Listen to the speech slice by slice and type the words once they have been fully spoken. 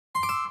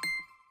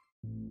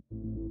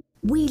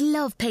We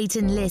love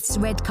Peyton List's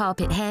red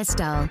carpet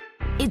hairstyle.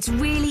 It's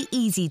really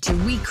easy to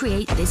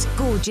recreate this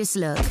gorgeous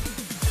look.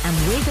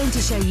 And we're going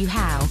to show you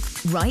how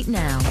right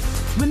now.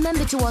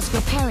 Remember to ask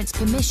your parents'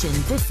 permission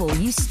before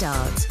you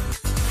start.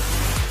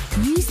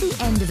 Use the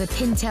end of a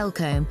pintail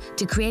comb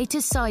to create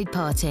a side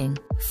parting.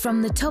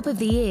 From the top of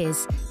the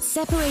ears,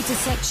 separate a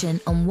section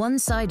on one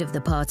side of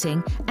the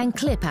parting and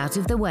clip out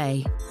of the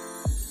way.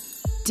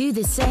 Do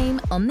the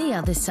same on the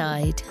other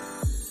side.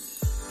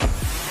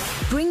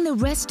 Bring the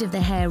rest of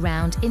the hair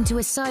round into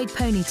a side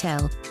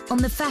ponytail on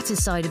the fatter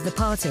side of the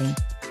parting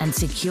and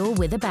secure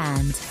with a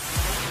band.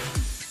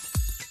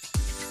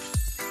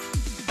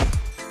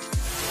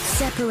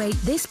 Separate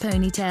this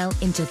ponytail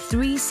into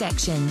 3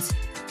 sections.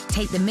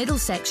 Take the middle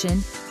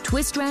section,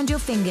 twist round your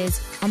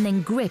fingers and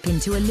then grip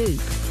into a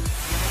loop.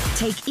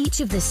 Take each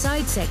of the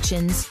side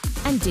sections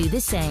and do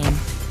the same.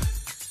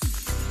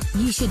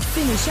 You should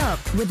finish up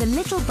with a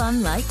little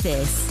bun like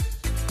this.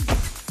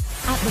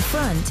 At the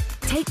front,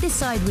 take the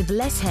side with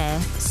less hair,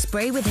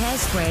 spray with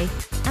hairspray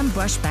and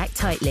brush back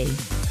tightly.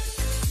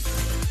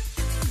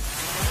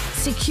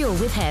 Secure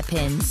with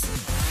hairpins.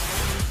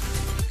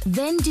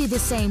 Then do the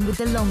same with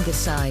the longer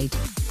side.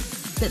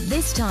 But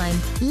this time,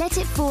 let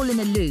it fall in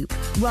a loop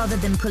rather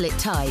than pull it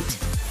tight.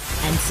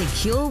 And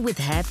secure with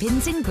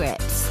hairpins and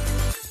grips.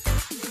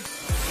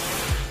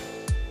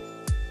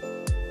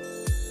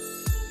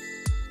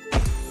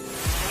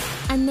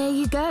 And there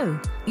you go,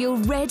 your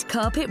red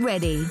carpet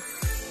ready.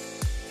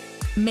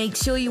 Make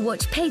sure you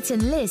watch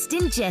Peyton List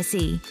in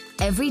Jessie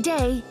every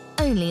day,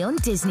 only on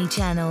Disney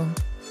Channel.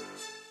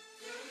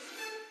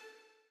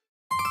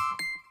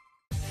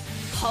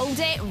 Hold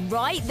it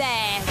right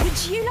there.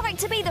 Would you like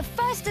to be the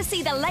first to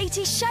see the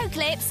latest show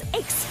clips,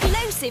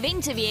 exclusive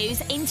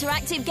interviews,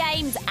 interactive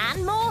games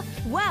and more?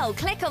 Well,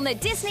 click on the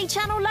Disney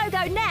Channel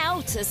logo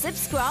now to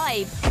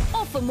subscribe.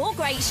 Or for more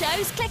great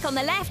shows, click on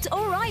the left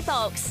or right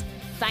box.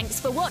 Thanks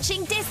for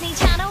watching Disney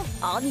Channel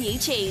on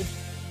YouTube.